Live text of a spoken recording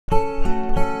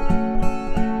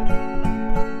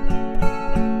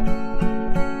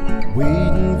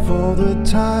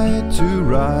tide to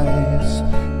rise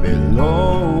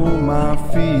below my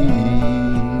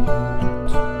feet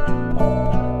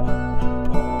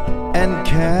and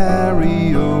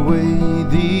carry away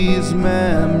these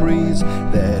memories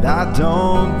that I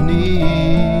don't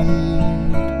need.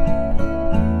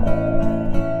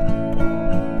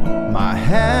 My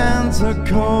hands are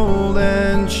cold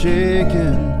and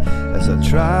shaking as I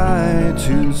try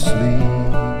to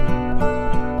sleep,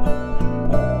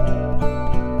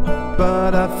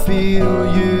 but I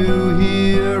feel you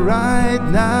here right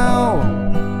now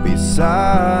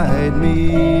beside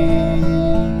me.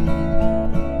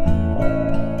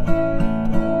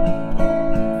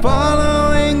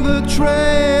 Following the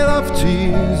trail of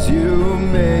tears you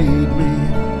made me,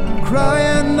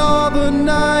 crying all the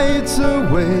nights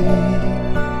away,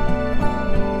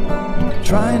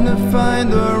 trying to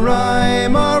find a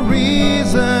rhyme or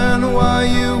reason why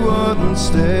you wouldn't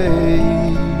stay.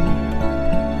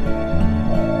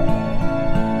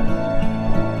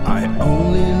 I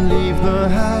only leave the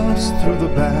house through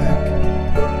the back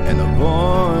and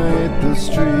avoid the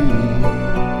streets.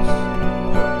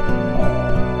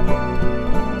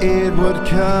 It would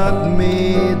cut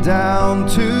me down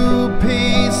to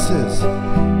pieces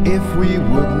if we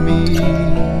would meet.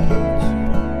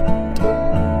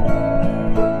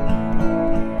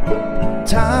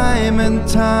 Time and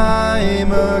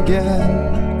time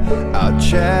again I'll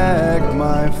check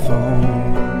my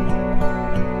phone,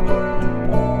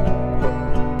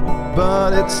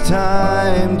 but it's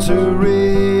time to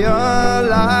realize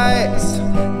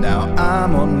now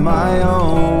I'm on my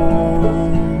own.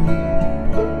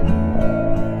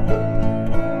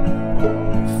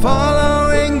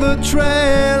 Following the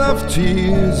trail of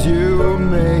tears you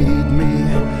made me,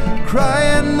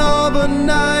 crying all the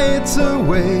nights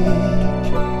awake,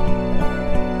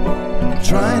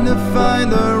 trying to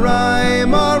find a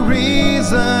rhyme or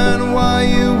reason why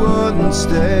you wouldn't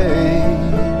stay.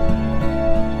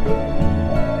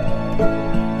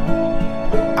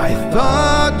 I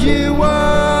thought you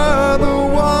were the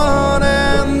one,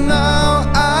 and now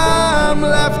I'm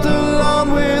left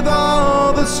alone with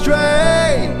all the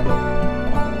strain.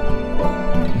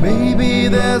 Maybe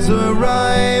there's a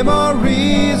rhyme or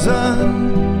reason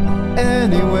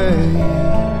anyway.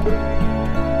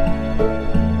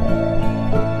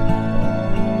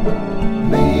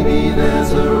 Maybe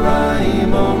there's a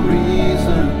rhyme or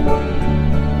reason.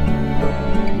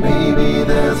 Maybe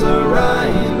there's a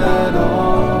rhyme at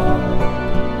all.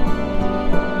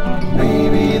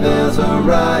 Maybe there's a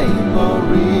rhyme or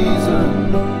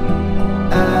reason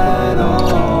at all.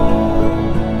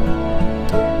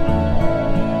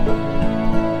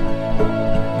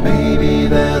 Maybe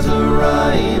there's a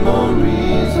rhyme or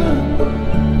reason.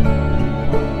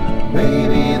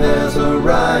 Maybe there's a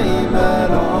rhyme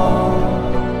at all.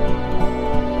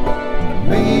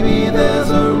 Maybe there's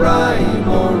a rhyme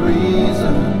or reason.